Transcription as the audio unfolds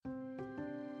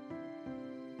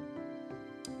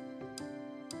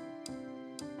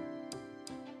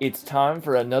It's time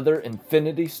for another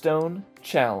Infinity Stone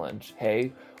challenge.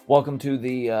 Hey, welcome to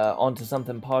the Onto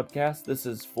Something podcast. This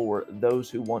is for those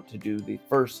who want to do the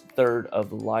first third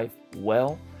of life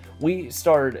well. We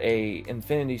started a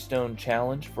Infinity Stone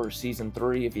challenge for season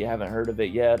 3. If you haven't heard of it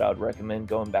yet, I'd recommend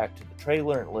going back to the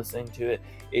trailer and listening to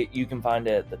it. You can find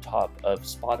it at the top of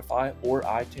Spotify or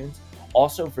iTunes.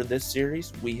 Also, for this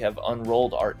series, we have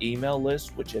unrolled our email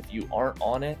list, which if you aren't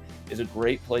on it, is a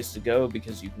great place to go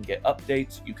because you can get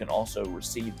updates. You can also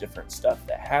receive different stuff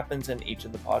that happens in each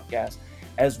of the podcasts,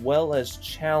 as well as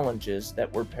challenges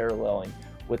that we're paralleling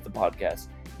with the podcast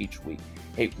each week.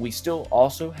 Hey, we still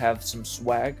also have some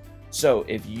swag. So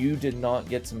if you did not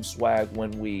get some swag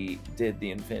when we did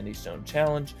the Infinity Stone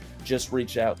Challenge, just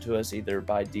reach out to us either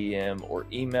by DM or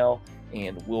email,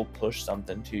 and we'll push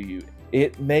something to you.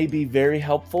 It may be very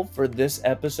helpful for this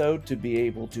episode to be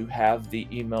able to have the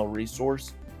email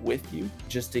resource with you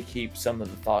just to keep some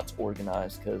of the thoughts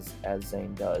organized, because as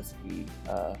Zane does, he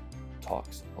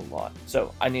talks a lot.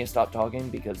 So I need to stop talking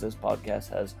because this podcast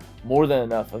has more than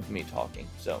enough of me talking.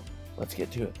 So let's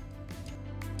get to it.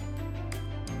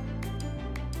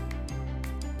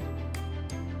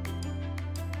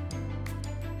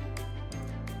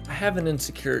 I have an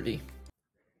insecurity,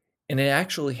 and it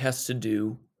actually has to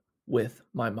do with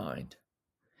my mind.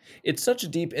 It's such a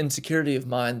deep insecurity of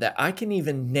mine that I can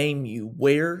even name you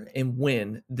where and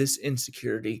when this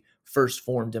insecurity first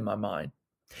formed in my mind.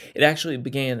 It actually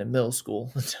began in middle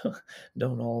school.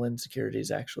 Don't all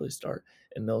insecurities actually start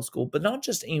in middle school, but not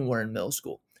just anywhere in middle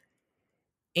school.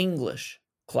 English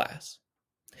class.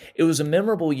 It was a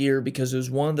memorable year because it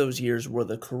was one of those years where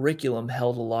the curriculum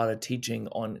held a lot of teaching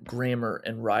on grammar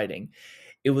and writing.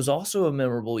 It was also a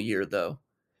memorable year, though,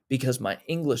 because my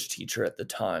English teacher at the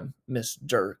time, Miss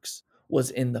Dirks,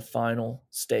 was in the final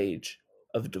stage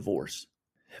of divorce.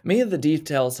 Many of the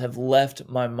details have left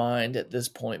my mind at this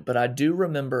point, but I do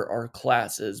remember our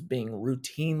classes being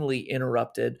routinely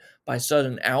interrupted by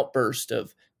sudden outbursts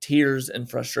of tears and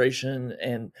frustration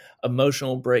and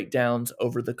emotional breakdowns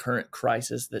over the current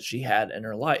crisis that she had in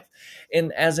her life.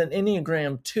 And as an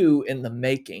Enneagram 2 in the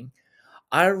making,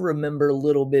 I remember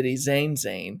little bitty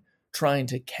Zane trying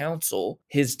to counsel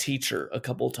his teacher a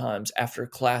couple times after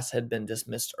class had been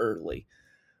dismissed early,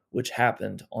 which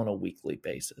happened on a weekly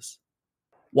basis.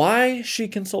 Why she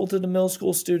consulted a middle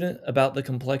school student about the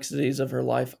complexities of her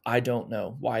life, I don't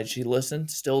know. Why she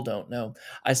listened, still don't know.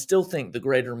 I still think the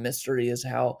greater mystery is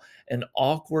how an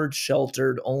awkward,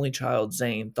 sheltered, only child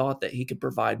Zane thought that he could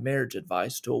provide marriage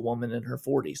advice to a woman in her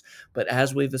 40s. But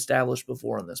as we've established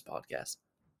before on this podcast,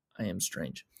 I am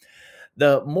strange.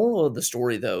 The moral of the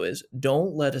story, though, is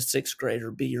don't let a sixth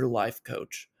grader be your life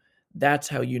coach. That's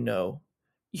how you know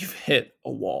you've hit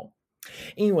a wall.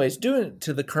 Anyways, due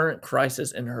to the current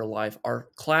crisis in her life, our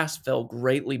class fell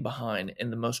greatly behind in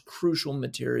the most crucial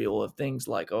material of things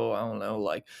like,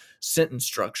 like sentence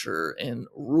structure and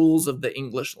rules of the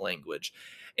English language.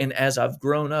 And as I've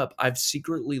grown up, I've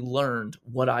secretly learned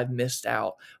what I've missed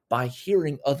out by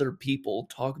hearing other people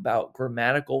talk about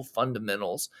grammatical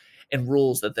fundamentals and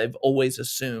rules that they've always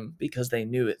assumed because they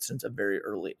knew it since a very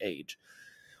early age.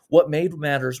 What made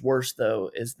matters worse,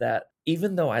 though, is that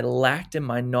even though I lacked in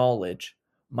my knowledge,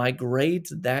 my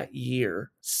grades that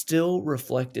year still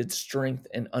reflected strength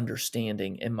and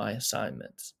understanding in my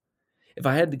assignments. If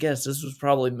I had to guess, this was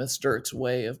probably Miss Dirk's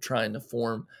way of trying to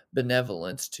form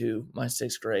benevolence to my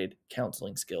sixth grade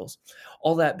counseling skills.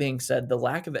 All that being said, the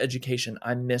lack of education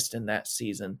I missed in that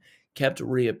season kept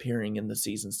reappearing in the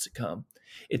seasons to come.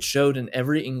 It showed in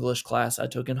every English class I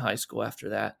took in high school after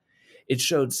that. It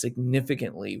showed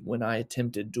significantly when I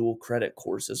attempted dual credit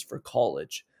courses for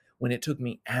college, when it took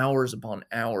me hours upon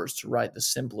hours to write the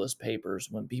simplest papers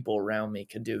when people around me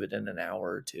could do it in an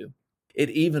hour or two. It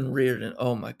even reared, and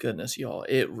oh my goodness, y'all,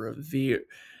 it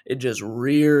just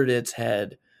reared its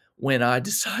head when I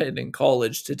decided in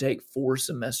college to take 4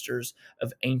 semesters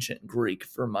of ancient Greek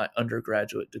for my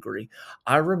undergraduate degree.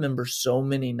 I remember so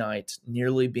many nights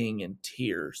nearly being in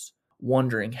tears,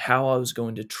 wondering how I was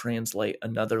going to translate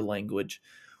another language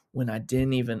when I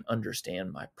didn't even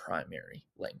understand my primary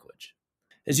language.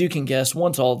 As you can guess,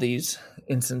 once all these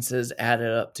instances added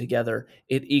up together,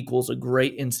 it equals a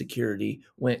great insecurity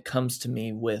when it comes to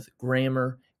me with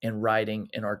grammar and writing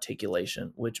and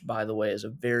articulation, which, by the way, is a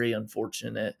very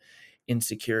unfortunate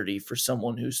insecurity for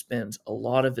someone who spends a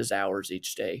lot of his hours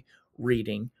each day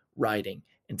reading, writing,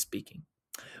 and speaking.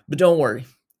 But don't worry,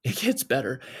 it gets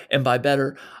better. And by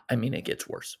better, I mean it gets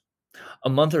worse. A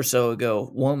month or so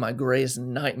ago, one of my greatest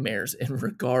nightmares in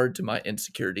regard to my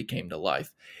insecurity came to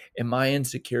life, and my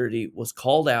insecurity was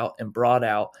called out and brought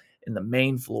out in the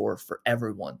main floor for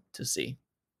everyone to see.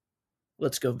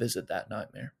 Let's go visit that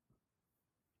nightmare.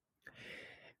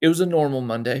 It was a normal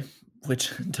Monday,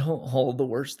 which don't all the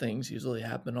worst things usually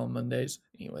happen on Mondays,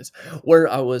 anyways, where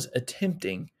I was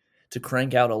attempting to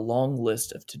crank out a long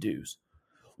list of to-dos.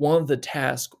 One of the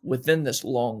tasks within this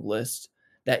long list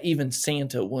that even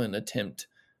Santa wouldn't attempt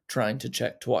trying to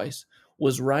check twice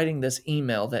was writing this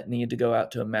email that needed to go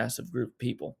out to a massive group of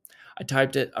people. I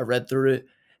typed it, I read through it,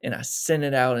 and I sent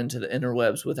it out into the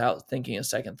interwebs without thinking a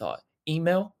second thought.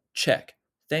 Email? Check.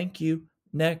 Thank you.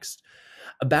 Next.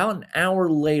 About an hour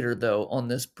later, though, on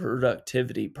this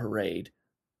productivity parade,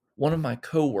 one of my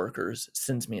coworkers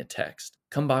sends me a text.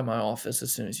 Come by my office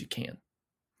as soon as you can.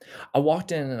 I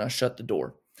walked in and I shut the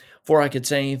door. Before I could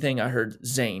say anything, I heard,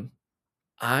 Zane,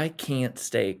 I can't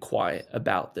stay quiet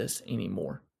about this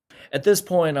anymore. At this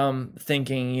point, I'm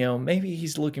thinking, maybe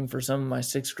he's looking for some of my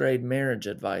sixth grade marriage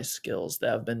advice skills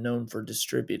that I've been known for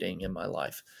distributing in my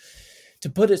life. To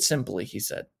put it simply, he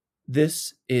said,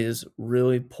 this is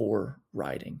really poor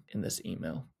writing in this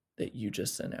email that you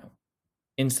just sent out.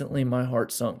 Instantly, my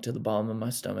heart sunk to the bottom of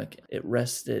my stomach. It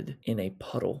rested in a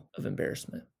puddle of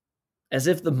embarrassment. As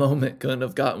if the moment couldn't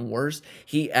have gotten worse,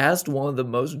 he asked one of the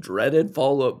most dreaded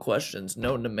follow-up questions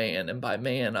known to man, and by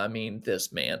man, I mean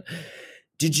this man.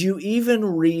 Did you even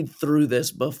read through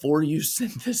this before you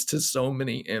sent this to so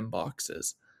many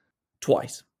inboxes?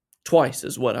 Twice. Twice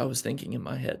is what I was thinking in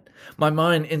my head. My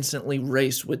mind instantly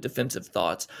raced with defensive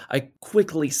thoughts. I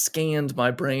quickly scanned my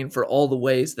brain for all the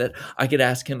ways that I could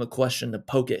ask him a question to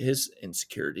poke at his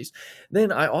insecurities.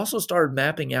 Then I also started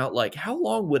mapping out, how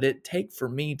long would it take for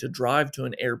me to drive to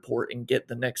an airport and get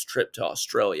the next trip to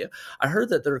Australia? I heard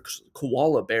that there are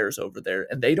koala bears over there,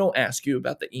 and they don't ask you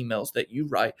about the emails that you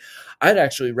write. I'd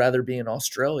actually rather be in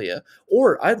Australia,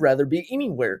 or I'd rather be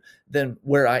anywhere than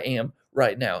where I am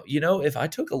right now. If I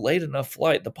took a late enough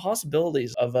flight, the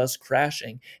possibilities of us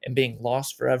crashing and being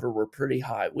lost forever were pretty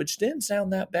high, which didn't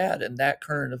sound that bad in that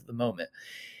current of the moment.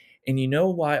 And you know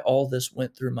why all this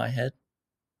went through my head?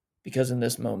 Because in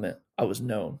this moment, I was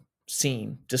known,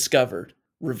 seen, discovered,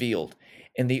 revealed.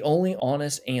 And the only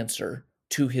honest answer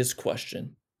to his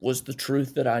question was the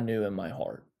truth that I knew in my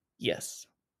heart. Yes.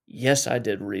 Yes, I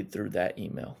did read through that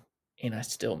email, and I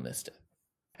still missed it.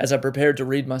 As I prepared to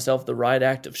read myself the right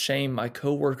act of shame, my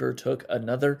coworker took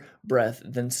another breath,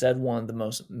 then said one of the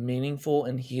most meaningful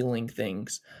and healing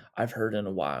things I've heard in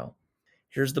a while.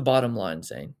 Here's the bottom line,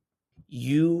 Zane.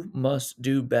 You must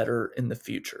do better in the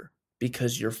future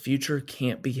because your future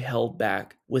can't be held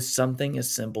back with something as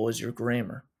simple as your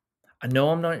grammar. I know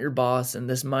I'm not your boss, and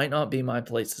this might not be my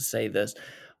place to say this,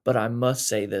 but I must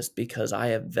say this because I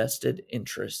have vested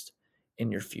interest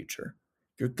in your future.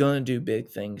 You're going to do big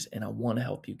things, and I want to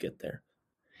help you get there.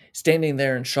 Standing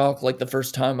there in shock, like the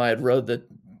first time I had rode the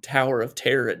Tower of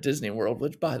Terror at Disney World,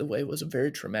 which, by the way, was a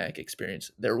very traumatic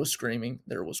experience. There was screaming,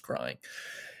 there was crying,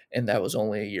 and that was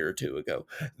only a year or two ago.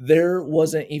 There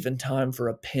wasn't even time for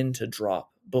a pin to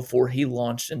drop before he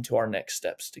launched into our next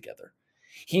steps together.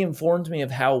 He informed me of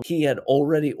how he had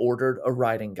already ordered a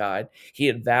writing guide. He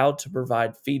had vowed to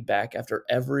provide feedback after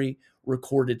every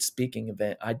recorded speaking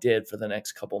event I did for the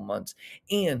next couple months.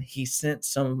 And he sent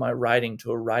some of my writing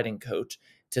to a writing coach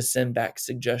to send back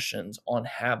suggestions on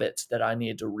habits that I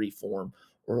needed to reform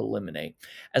or eliminate.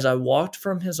 As I walked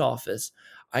from his office,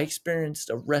 I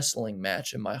experienced a wrestling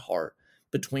match in my heart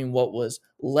between what was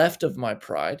left of my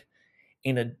pride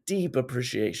and a deep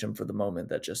appreciation for the moment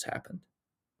that just happened.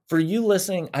 For you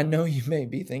listening, I know you may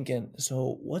be thinking,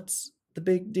 so what's the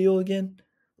big deal again?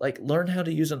 Learn how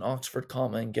to use an Oxford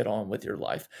comma and get on with your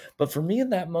life. But for me in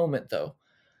that moment, though,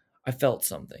 I felt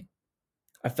something.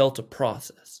 I felt a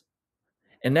process.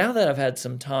 And now that I've had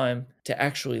some time to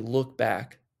actually look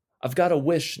back, I've got a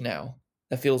wish now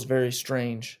that feels very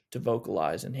strange to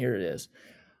vocalize, and here it is.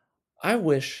 I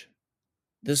wish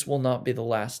this will not be the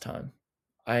last time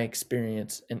I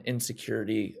experience an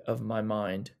insecurity of my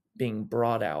mind being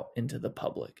brought out into the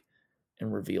public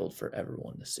and revealed for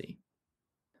everyone to see.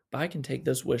 But I can take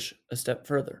this wish a step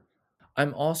further.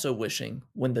 I'm also wishing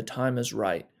when the time is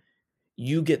right,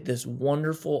 you get this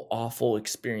wonderful, awful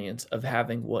experience of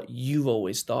having what you've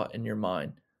always thought in your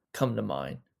mind come to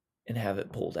mind and have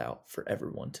it pulled out for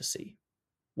everyone to see.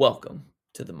 Welcome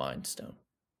to the Mind Stone.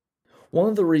 One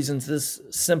of the reasons this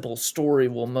simple story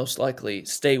will most likely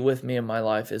stay with me in my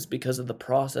life is because of the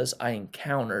process I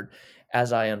encountered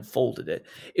as I unfolded it.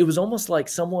 It was almost like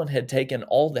someone had taken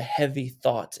all the heavy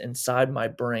thoughts inside my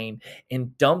brain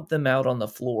and dumped them out on the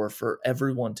floor for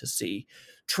everyone to see,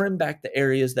 trimmed back the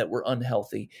areas that were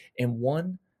unhealthy, and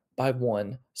one by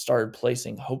one started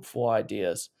placing hopeful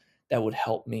ideas that would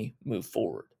help me move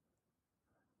forward.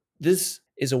 This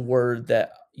is a word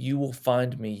that you will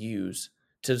find me use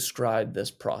to describe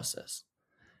this process.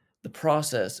 The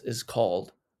process is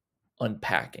called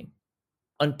unpacking.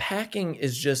 Unpacking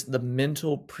is just the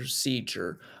mental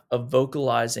procedure of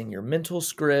vocalizing your mental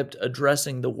script,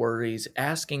 addressing the worries,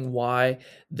 asking why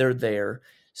they're there,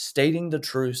 stating the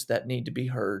truths that need to be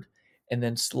heard, and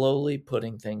then slowly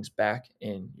putting things back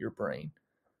in your brain.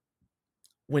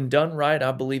 When done right,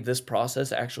 I believe this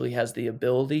process actually has the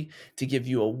ability to give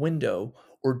you a window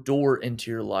or door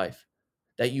into your life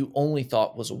that you only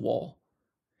thought was a wall.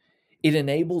 It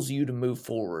enables you to move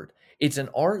forward. It's an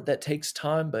art that takes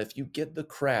time, but if you get the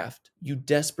craft, you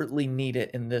desperately need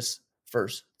it in this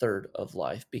first third of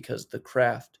life because the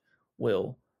craft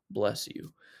will bless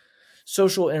you.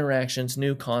 Social interactions,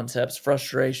 new concepts,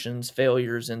 frustrations,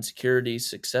 failures, insecurities,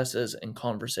 successes, and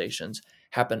conversations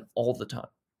happen all the time.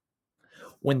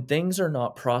 When things are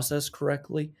not processed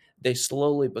correctly, they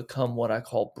slowly become what I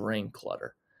call brain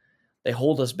clutter. They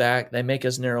hold us back, they make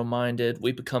us narrow minded,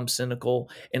 we become cynical,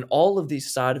 and all of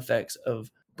these side effects of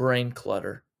brain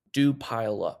clutter do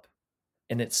pile up.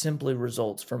 And it simply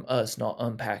results from us not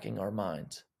unpacking our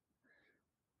minds.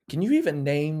 Can you even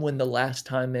name when the last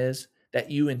time is that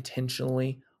you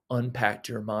intentionally unpacked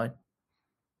your mind?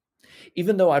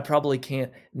 Even though I probably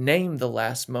can't name the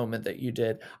last moment that you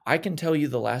did, I can tell you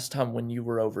the last time when you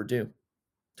were overdue.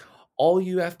 All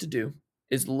you have to do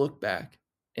is look back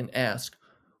and ask,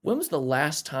 when was the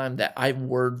last time that I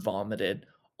word vomited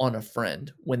on a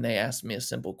friend when they asked me a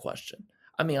simple question?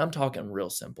 I mean, I'm talking real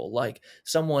simple. Like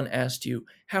someone asked you,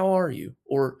 how are you?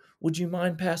 Or would you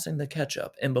mind passing the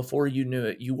ketchup? And before you knew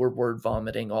it, you were word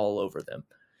vomiting all over them.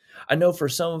 I know for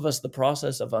some of us, the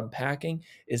process of unpacking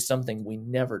is something we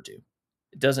never do.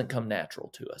 It doesn't come natural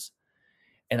to us.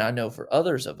 And I know for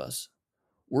others of us,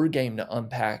 we're game to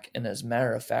unpack. And as a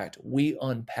matter of fact, we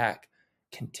unpack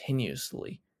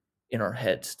continuously in our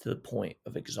heads to the point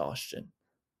of exhaustion,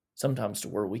 sometimes to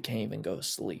where we can't even go to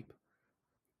sleep.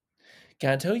 Can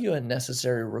I tell you a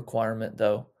necessary requirement,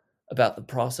 though, about the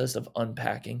process of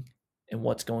unpacking and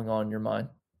what's going on in your mind?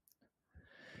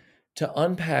 To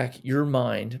unpack your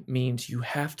mind means you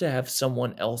have to have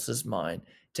someone else's mind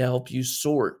to help you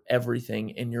sort everything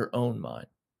in your own mind.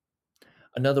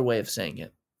 Another way of saying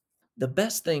it, the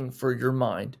best thing for your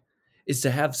mind is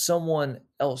to have someone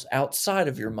else outside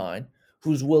of your mind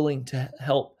who's willing to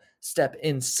help step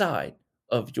inside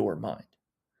of your mind.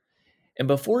 And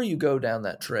before you go down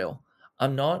that trail,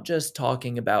 I'm not just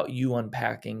talking about you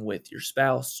unpacking with your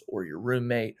spouse or your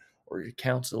roommate or your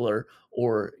counselor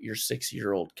or your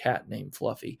 6-year-old cat named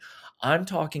Fluffy. I'm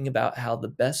talking about how the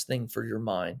best thing for your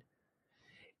mind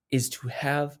is to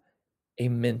have a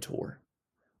mentor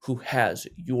who has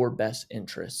your best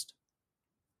interest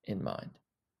in mind.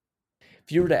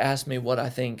 If you were to ask me what I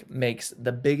think makes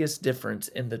the biggest difference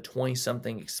in the 20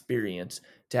 something experience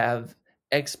to have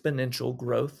exponential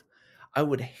growth, I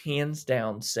would hands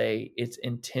down say it's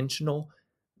intentional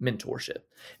mentorship.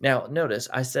 Now, notice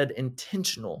I said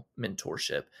intentional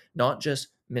mentorship, not just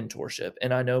mentorship.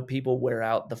 And I know people wear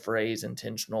out the phrase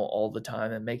intentional all the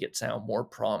time and make it sound more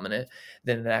prominent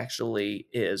than it actually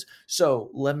is. So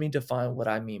let me define what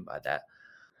I mean by that.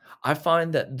 I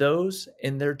find that those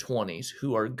in their 20s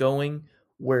who are going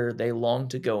where they long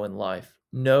to go in life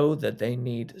know that they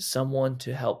need someone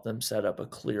to help them set up a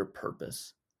clear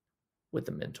purpose with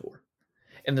a mentor.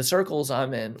 In the circles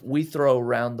I'm in, we throw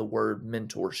around the word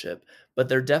mentorship, but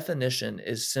their definition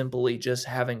is simply just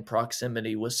having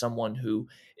proximity with someone who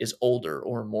is older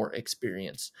or more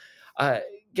experienced. I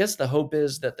guess the hope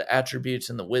is that the attributes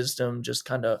and the wisdom just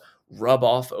kind of rub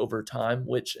off over time,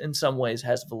 which in some ways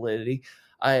has validity.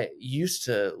 I used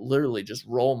to literally just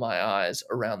roll my eyes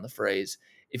around the phrase,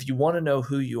 if you want to know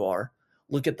who you are,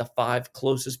 look at the 5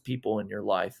 closest people in your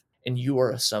life, and you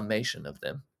are a summation of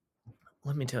them.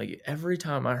 Let me tell you, every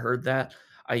time I heard that,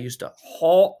 I used to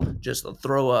halt, just to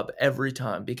throw up every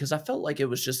time because I felt like it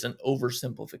was just an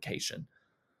oversimplification.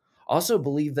 I also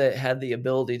believe that it had the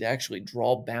ability to actually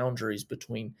draw boundaries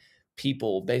between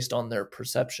people based on their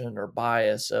perception or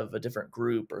bias of a different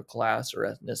group or class or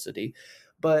ethnicity.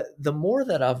 But the more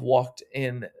that I've walked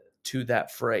into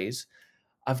that phrase,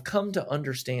 I've come to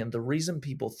understand the reason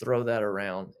people throw that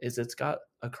around is it's got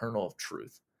a kernel of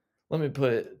truth. Let me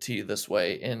put it to you this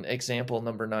way in example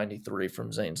number 93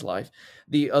 from Zane's life.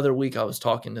 The other week I was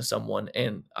talking to someone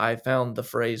and I found the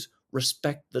phrase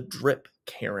respect the drip,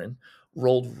 Karen,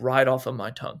 rolled right off of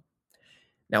my tongue.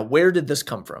 Now, where did this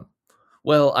come from?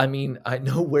 Well, I mean, I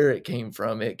know where it came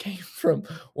from. It came from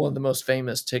one of the most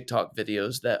famous TikTok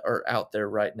videos that are out there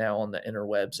right now on the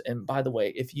interwebs. And by the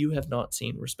way, if you have not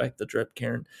seen Respect the Drip,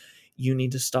 Karen, you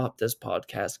need to stop this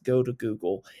podcast, go to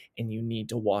Google, and you need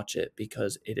to watch it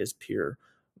because it is pure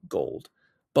gold.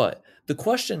 But the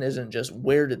question isn't just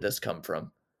where did this come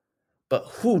from, but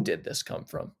who did this come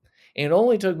from? And it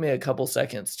only took me a couple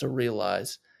seconds to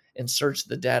realize and search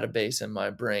the database in my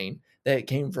brain that it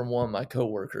came from one of my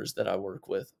coworkers that I work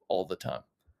with all the time.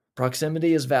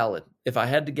 Proximity is valid. If I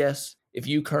had to guess, if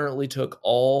you currently took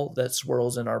all that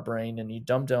swirls in our brain and you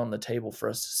dumped it on the table for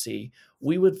us to see,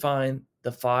 we would find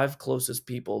the 5 closest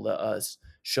people to us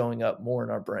showing up more in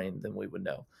our brain than we would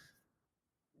know.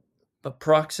 But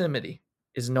proximity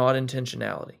is not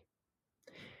intentionality.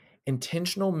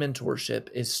 Intentional mentorship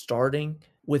is starting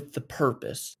with the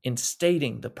purpose and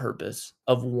stating the purpose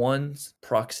of one's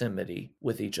proximity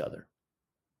with each other.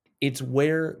 It's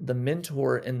where the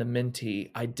mentor and the mentee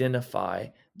identify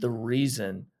the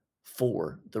reason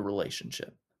for the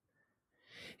relationship.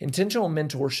 Intentional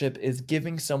mentorship is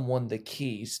giving someone the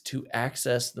keys to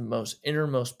access the most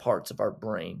innermost parts of our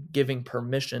brain, giving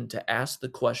permission to ask the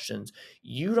questions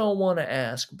you don't want to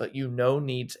ask, but you know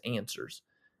needs answers.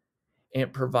 And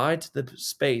it provides the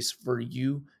space for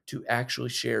you to actually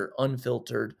share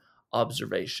unfiltered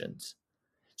observations.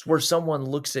 It's where someone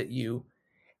looks at you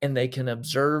and they can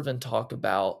observe and talk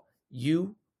about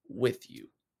you with you.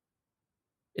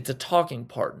 It's a talking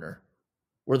partner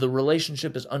where the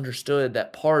relationship is understood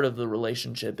that part of the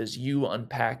relationship is you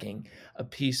unpacking a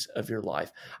piece of your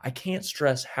life. I can't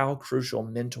stress how crucial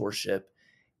mentorship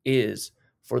is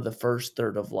for the first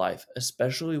third of life,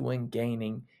 especially when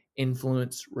gaining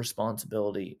influence,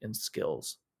 responsibility, and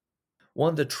skills. One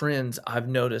of the trends I've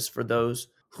noticed for those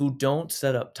who don't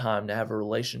set up time to have a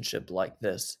relationship like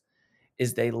this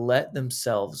is they let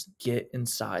themselves get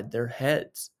inside their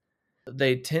heads.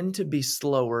 They tend to be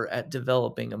slower at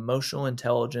developing emotional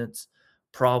intelligence,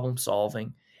 problem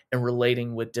solving, and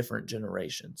relating with different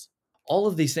generations. All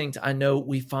of these things I know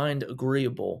we find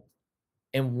agreeable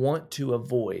and want to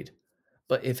avoid.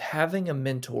 But if having a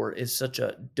mentor is such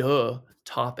a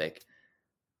topic,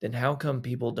 then how come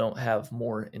people don't have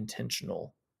more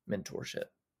intentional mentorship?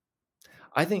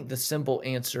 I think the simple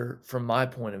answer from my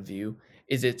point of view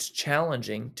is it's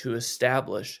challenging to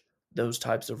establish those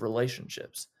types of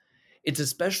relationships. It's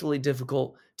especially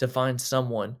difficult to find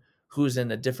someone who's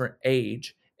in a different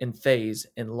age and phase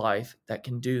in life that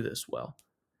can do this well.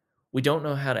 We don't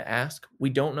know how to ask, we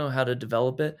don't know how to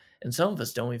develop it, and some of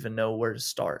us don't even know where to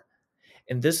start.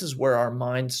 And this is where our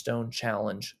Mind Stone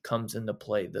challenge comes into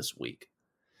play this week.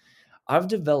 I've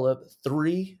developed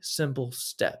 3 simple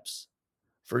steps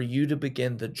for you to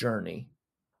begin the journey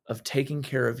of taking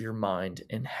care of your mind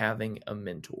and having a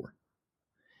mentor.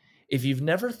 If you've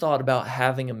never thought about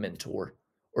having a mentor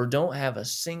or don't have a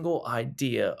single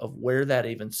idea of where that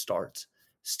even starts,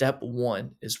 step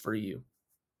 1 is for you.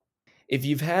 If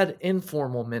you've had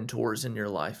informal mentors in your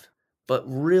life, but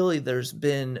really there's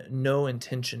been no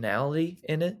intentionality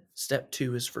in it, step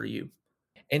 2 is for you.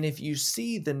 And if you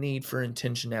see the need for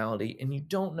intentionality and you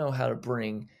don't know how to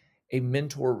bring a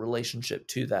mentor relationship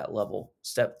to that level,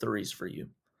 step 3 is for you.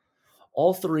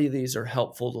 All 3 of these are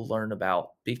helpful to learn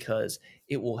about because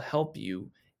it will help you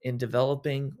in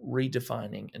developing,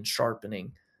 redefining, and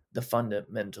sharpening the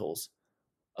fundamentals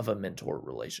of a mentor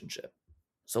relationship.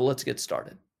 So let's get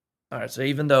started. All right, so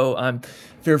even though I'm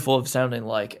fearful of sounding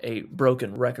like a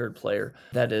broken record player,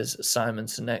 that is Simon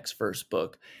Sinek's first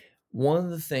book, one of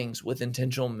the things with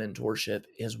intentional mentorship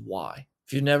is why.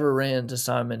 If you've never ran into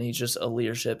Simon, he's just a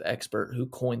leadership expert who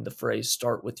coined the phrase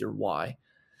start with your why.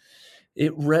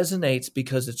 It resonates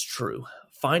because it's true.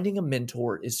 Finding a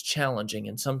mentor is challenging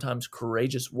and sometimes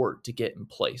courageous work to get in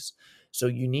place. So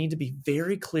you need to be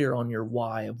very clear on your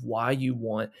why of why you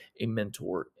want a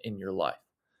mentor in your life.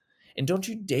 And don't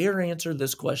you dare answer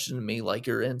this question to me like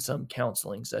you're in some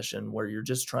counseling session where you're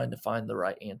just trying to find the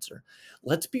right answer.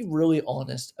 Let's be really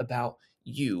honest about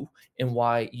you and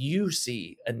why you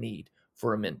see a need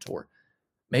for a mentor.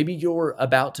 Maybe you're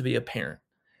about to be a parent.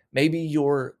 Maybe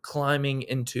you're climbing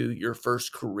into your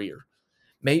first career.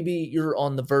 Maybe you're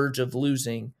on the verge of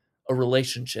losing a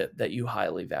relationship that you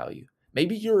highly value.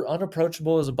 Maybe you're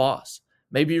unapproachable as a boss.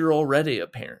 Maybe you're already a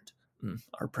parent.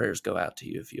 Our prayers go out to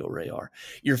you if you already are.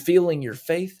 You're feeling your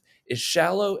faith is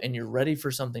shallow and you're ready for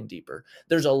something deeper.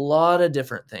 There's a lot of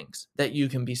different things that you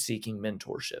can be seeking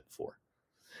mentorship for.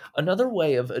 Another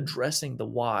way of addressing the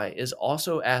why is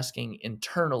also asking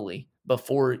internally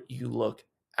before you look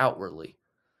outwardly.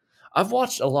 I've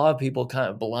watched a lot of people kind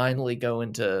of blindly go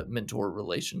into mentor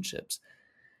relationships.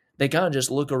 They kind of just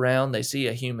look around, they see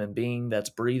a human being that's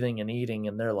breathing and eating,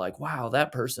 and they're like, wow,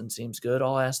 that person seems good.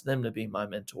 I'll ask them to be my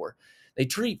mentor. They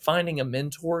treat finding a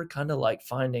mentor kind of like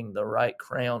finding the right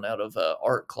crown out of an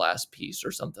art class piece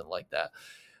or something like that.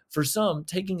 For some,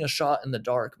 taking a shot in the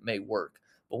dark may work.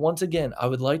 But once again, I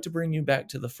would like to bring you back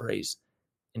to the phrase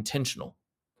intentional.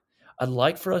 I'd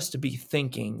like for us to be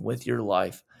thinking with your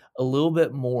life a little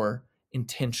bit more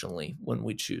intentionally when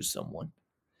we choose someone.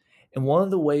 And one of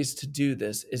the ways to do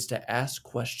this is to ask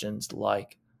questions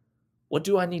like, what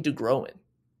do I need to grow in?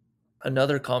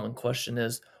 Another common question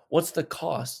is, what's the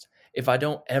cost if I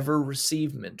don't ever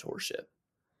receive mentorship?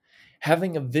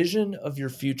 Having a vision of your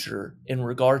future in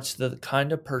regards to the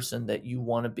kind of person that you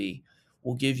want to be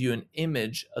will give you an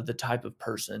image of the type of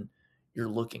person you're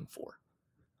looking for.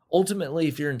 Ultimately,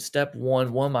 if you're in step one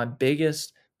of my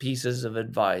biggest pieces of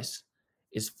advice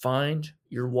is find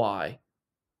your why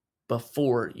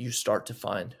before you start to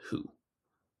find who.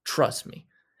 Trust me,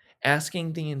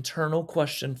 asking the internal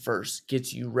question first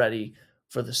gets you ready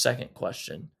for the second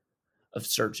question of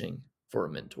searching for a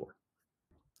mentor.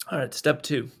 All right, step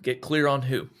two, get clear on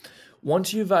who.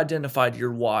 Once you've identified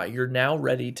your why, you're now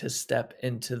ready to step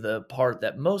into the part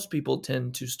that most people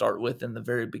tend to start with in the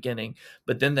very beginning,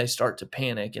 but then they start to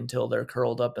panic until they're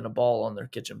curled up in a ball on their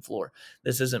kitchen floor.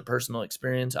 This isn't personal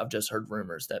experience. I've just heard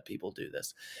rumors that people do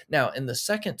this. Now, in the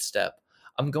second step,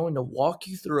 I'm going to walk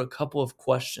you through a couple of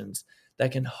questions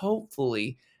that can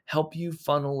hopefully help you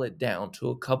funnel it down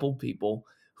to a couple people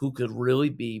who could really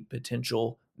be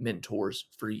potential mentors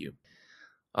for you.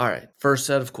 All right, first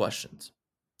set of questions.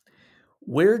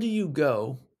 Where do you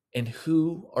go and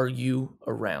who are you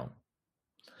around?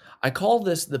 I call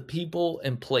this the people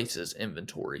and places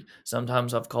inventory.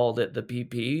 Sometimes I've called it the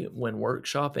PP when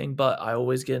workshopping, but I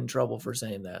always get in trouble for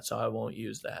saying that, so I won't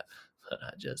use that. But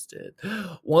I just did.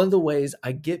 One of the ways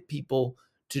I get people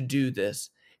to do this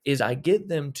is I get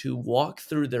them to walk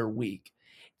through their week.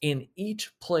 In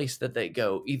each place that they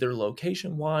go, either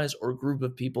location wise or group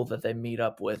of people that they meet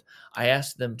up with, I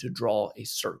ask them to draw a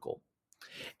circle.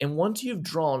 And once you've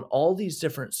drawn all these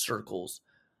different circles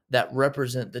that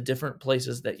represent the different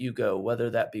places that you go, whether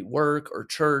that be work or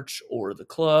church or the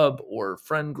club or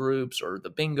friend groups or the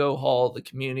bingo hall, the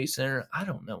community center, I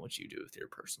don't know what you do with your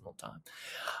personal time.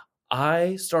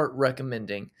 I start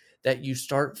recommending that you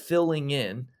start filling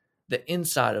in the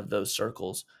inside of those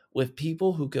circles with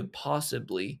people who could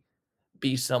possibly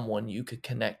be someone you could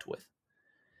connect with.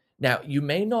 Now, you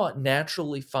may not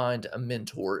naturally find a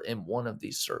mentor in one of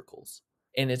these circles,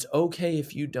 and it's okay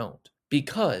if you don't,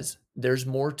 because there's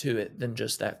more to it than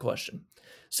just that question.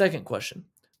 Second question,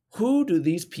 who do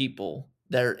these people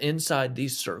that are inside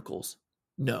these circles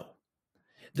know?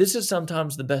 This is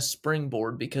sometimes the best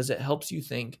springboard because it helps you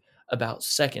think about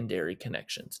secondary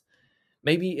connections.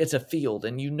 Maybe it's a field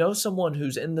and you know someone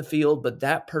who's in the field, but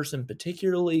that person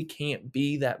particularly can't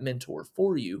be that mentor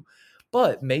for you.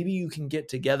 But maybe you can get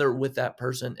together with that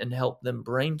person and help them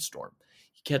brainstorm.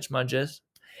 You catch my gist?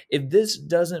 If this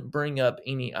doesn't bring up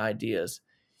any ideas,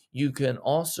 you can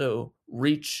also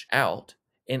reach out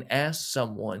and ask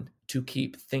someone to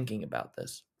keep thinking about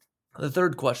this. The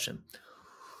third question,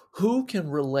 who can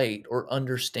relate or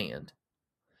understand?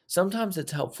 Sometimes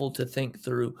it's helpful to think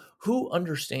through who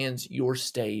understands your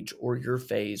stage or your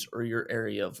phase or your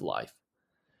area of life.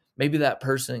 Maybe that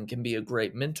person can be a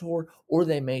great mentor, or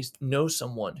they may know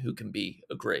someone who can be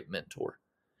a great mentor.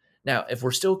 Now, if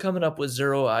we're still coming up with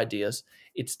zero ideas,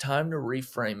 it's time to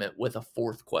reframe it with a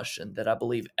fourth question that I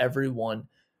believe everyone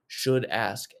should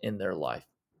ask in their life.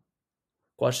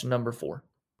 Question number 4,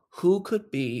 who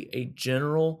could be a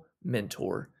general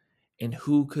mentor and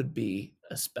who could be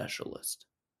a specialist?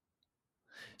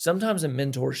 Sometimes in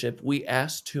mentorship, we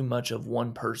ask too much of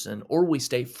one person or we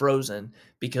stay frozen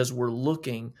because we're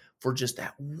looking for just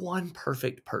that one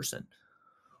perfect person.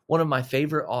 One of my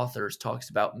favorite authors talks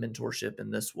about mentorship in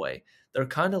this way. They're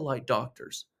kind of like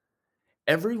doctors.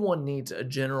 Everyone needs a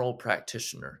general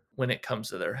practitioner when it comes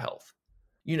to their health.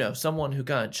 You know, someone who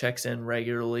kind of checks in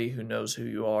regularly, who knows who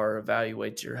you are,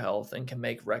 evaluates your health, and can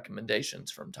make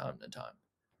recommendations from time to time.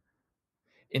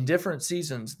 In different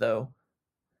seasons, though,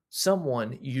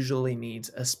 someone usually needs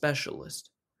a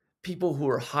specialist, people who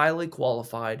are highly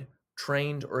qualified,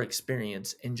 trained, or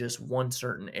experienced in just one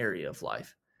certain area of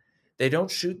life. They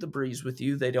don't shoot the breeze with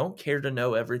you. They don't care to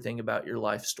know everything about your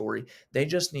life story. They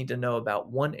just need to know about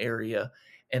one area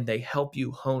and they help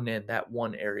you hone in that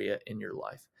one area in your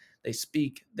life. They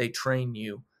speak, they train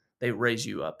you, they raise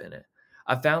you up in it.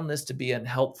 I found this to be a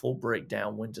helpful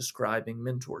breakdown when describing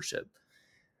mentorship.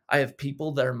 I have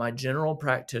people that are my general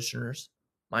practitioners,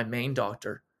 my main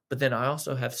doctor, but then I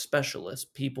also have specialists,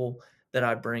 people that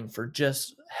I bring for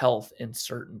just health in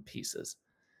certain pieces.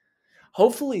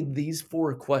 Hopefully, these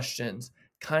 4 questions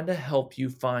kind of help you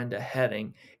find a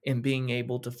heading in being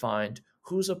able to find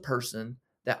who's a person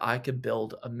that I could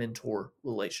build a mentor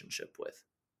relationship with.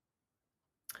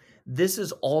 This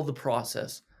is all the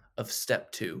process of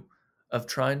step 2 of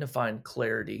trying to find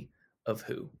clarity of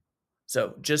who.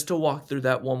 So, just to walk through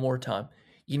that one more time,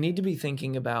 you need to be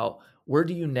thinking about where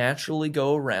do you naturally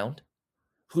go around?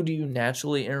 Who do you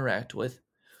naturally interact with?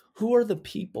 Who are the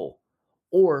people,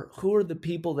 or who are the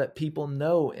people that people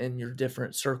know in your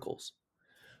different circles?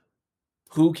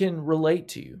 Who can relate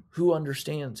to you? Who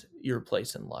understands your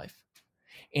place in life?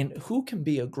 And who can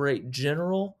be a great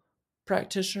general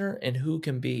practitioner and who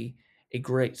can be a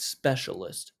great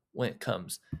specialist when it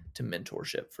comes to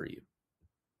mentorship for you?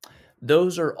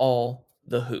 Those are all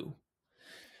the who.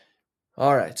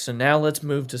 All right, so now let's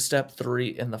move to step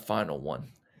 3 and the final one.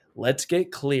 Let's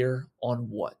get clear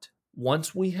on what.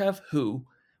 Once we have who,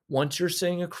 once you're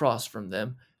sitting across from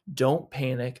them, don't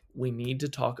panic. We need to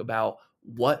talk about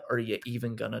what are you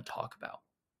even going to talk about.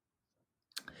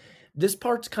 This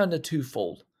part's kind of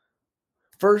twofold.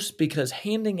 First, because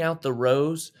handing out the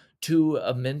rose to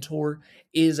a mentor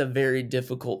is a very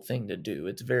difficult thing to do.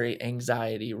 It's very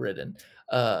anxiety ridden,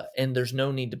 and there's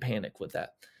no need to panic with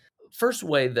that. First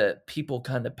way that people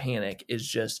kind of panic is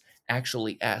just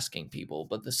actually asking people.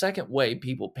 But the second way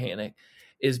people panic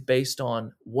is based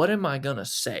on what am I going to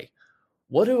say?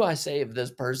 What do I say if this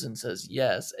person says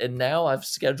yes? And now I've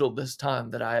scheduled this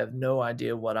time that I have no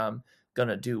idea what I'm going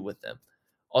to do with them.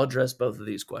 I'll address both of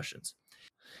these questions.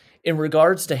 In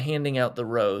regards to handing out the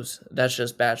rose, that's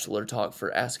just bachelor talk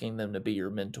for asking them to be your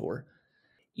mentor.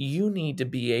 You need to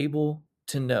be able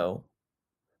to know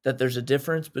that there's a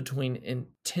difference between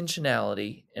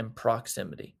intentionality and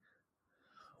proximity.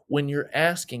 When you're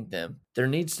asking them, there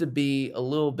needs to be a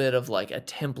little bit of like a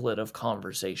template of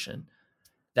conversation.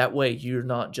 That way, you're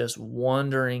not just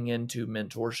wandering into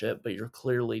mentorship, but you're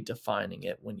clearly defining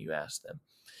it when you ask them.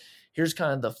 Here's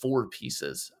kind of the 4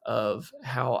 pieces of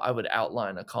how I would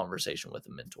outline a conversation with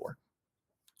a mentor.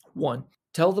 1,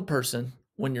 tell the person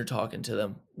when you're talking to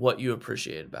them what you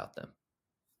appreciate about them.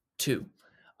 2,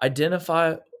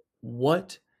 identify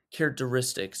what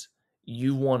characteristics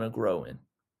you want to grow in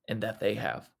and that they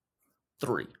have.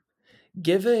 3,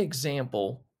 give an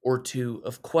example or 2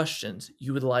 of questions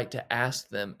you would like to ask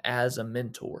them as a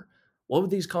mentor. What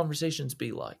would these conversations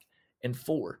be like? And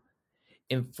 4,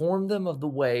 inform them of the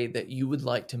way that you would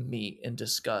like to meet and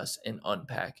discuss and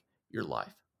unpack your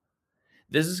life.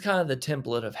 This is kind of the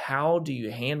template of how do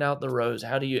you hand out the rose?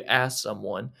 How do you ask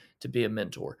someone to be a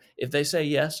mentor? If they say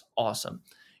yes, awesome.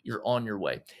 You're on your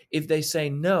way. If they say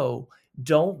no,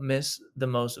 don't miss the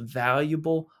most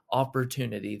valuable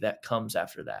opportunity that comes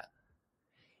after that.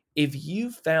 If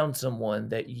you found someone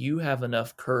that you have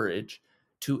enough courage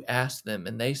to ask them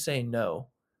and they say no,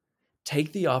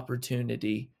 take the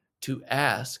opportunity to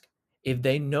ask if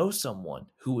they know someone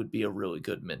who would be a really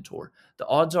good mentor. The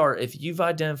odds are, if you've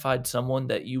identified someone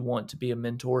that you want to be a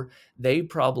mentor, they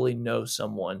probably know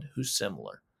someone who's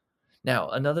similar. Now,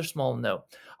 another small note,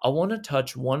 I want to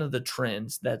touch one of the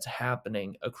trends that's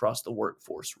happening across the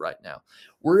workforce right now.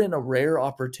 We're in a rare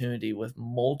opportunity with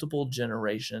multiple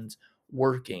generations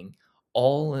working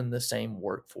all in the same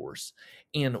workforce.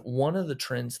 And one of the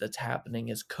trends that's happening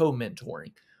is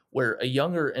co-mentoring, where a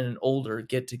younger and an older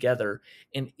get together,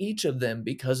 and each of them,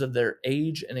 because of their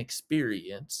age and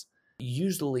experience,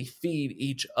 usually feed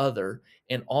each other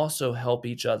and also help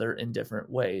each other in different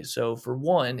ways. So, for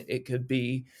one, it could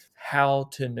be how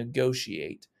to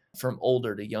negotiate from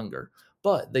older to younger.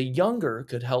 But the younger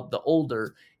could help the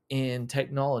older in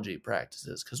technology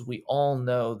practices because we all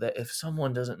know that if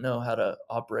someone doesn't know how to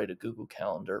operate a Google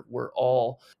Calendar, we're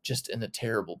all just in a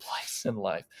terrible place in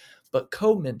life. But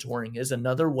co mentoring is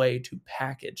another way to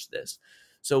package this.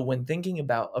 So, when thinking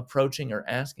about approaching or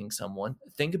asking someone,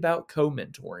 think about co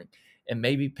mentoring and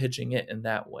maybe pitching it in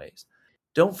that ways.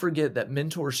 Don't forget that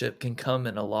mentorship can come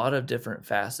in a lot of different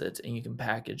facets and you can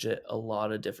package it a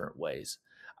lot of different ways.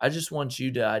 I just want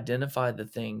you to identify the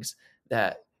things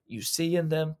that you see in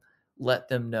them, let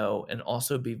them know, and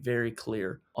also be very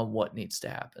clear on what needs to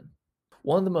happen.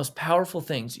 One of the most powerful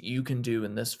things you can do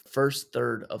in this first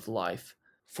third of life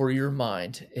for your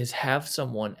mind is have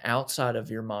someone outside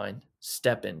of your mind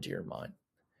step into your mind.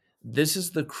 This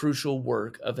is the crucial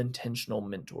work of intentional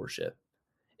mentorship.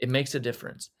 It makes a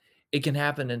difference. It can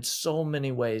happen in so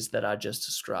many ways that I just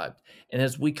described. And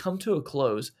as we come to a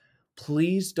close,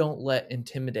 please don't let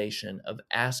intimidation of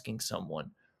asking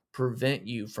someone prevent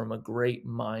you from a great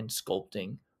mind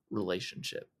sculpting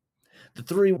relationship. The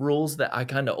 3 rules that I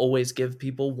kind of always give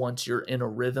people once you're in a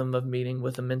rhythm of meeting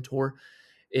with a mentor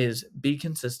is be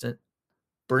consistent,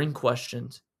 bring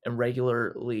questions, and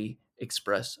regularly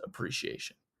express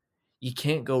appreciation. You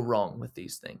can't go wrong with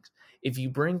these things. If you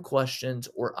bring questions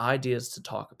or ideas to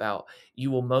talk about, you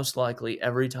will most likely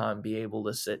every time be able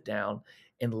to sit down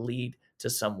and lead to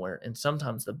somewhere. And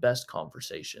sometimes the best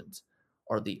conversations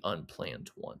are the unplanned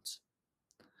ones.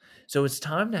 So it's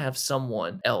time to have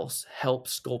someone else help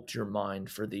sculpt your mind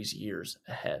for these years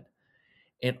ahead.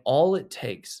 And all it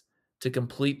takes to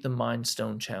complete the Mind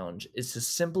Stone Challenge is to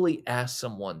simply ask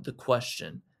someone the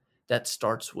question that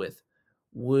starts with,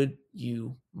 would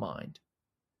you mind?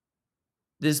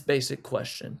 This basic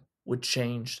question would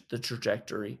change the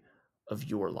trajectory of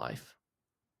your life,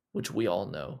 which we all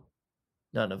know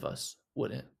none of us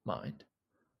wouldn't mind.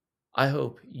 I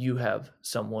hope you have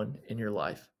someone in your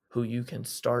life who you can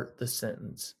start the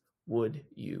sentence, would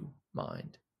you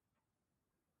mind?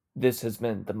 This has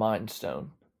been the Mind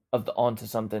Stone of the Onto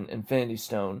Something Infinity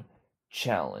Stone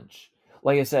Challenge.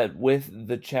 Like I said, with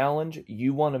the challenge,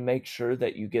 you want to make sure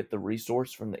that you get the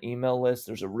resource from the email list.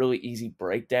 There's a really easy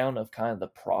breakdown of kind of the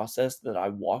process that I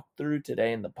walked through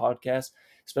today in the podcast,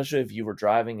 especially if you were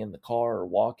driving in the car or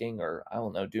walking or, I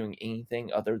don't know, doing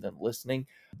anything other than listening.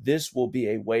 This will be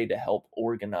a way to help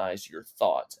organize your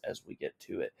thoughts as we get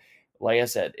to it. Like I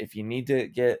said, if you need to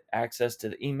get access to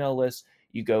the email list,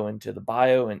 you go into the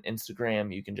bio and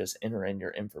Instagram, you can just enter in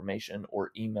your information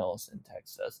or email us and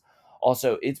text us.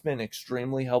 Also, it's been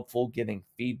extremely helpful getting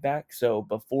feedback. So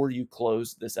before you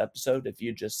close this episode, if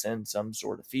you just send some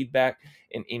sort of feedback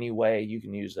in any way, you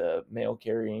can use a mail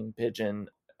carrying pigeon.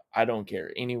 I don't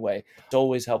care. Anyway, it's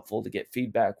always helpful to get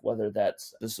feedback, whether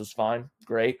that's this was fine,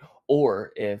 great,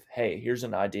 or if, hey, here's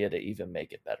an idea to even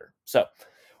make it better. So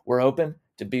we're hoping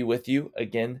to be with you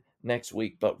again next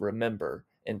week. But remember,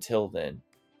 until then,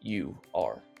 you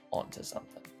are onto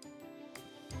something.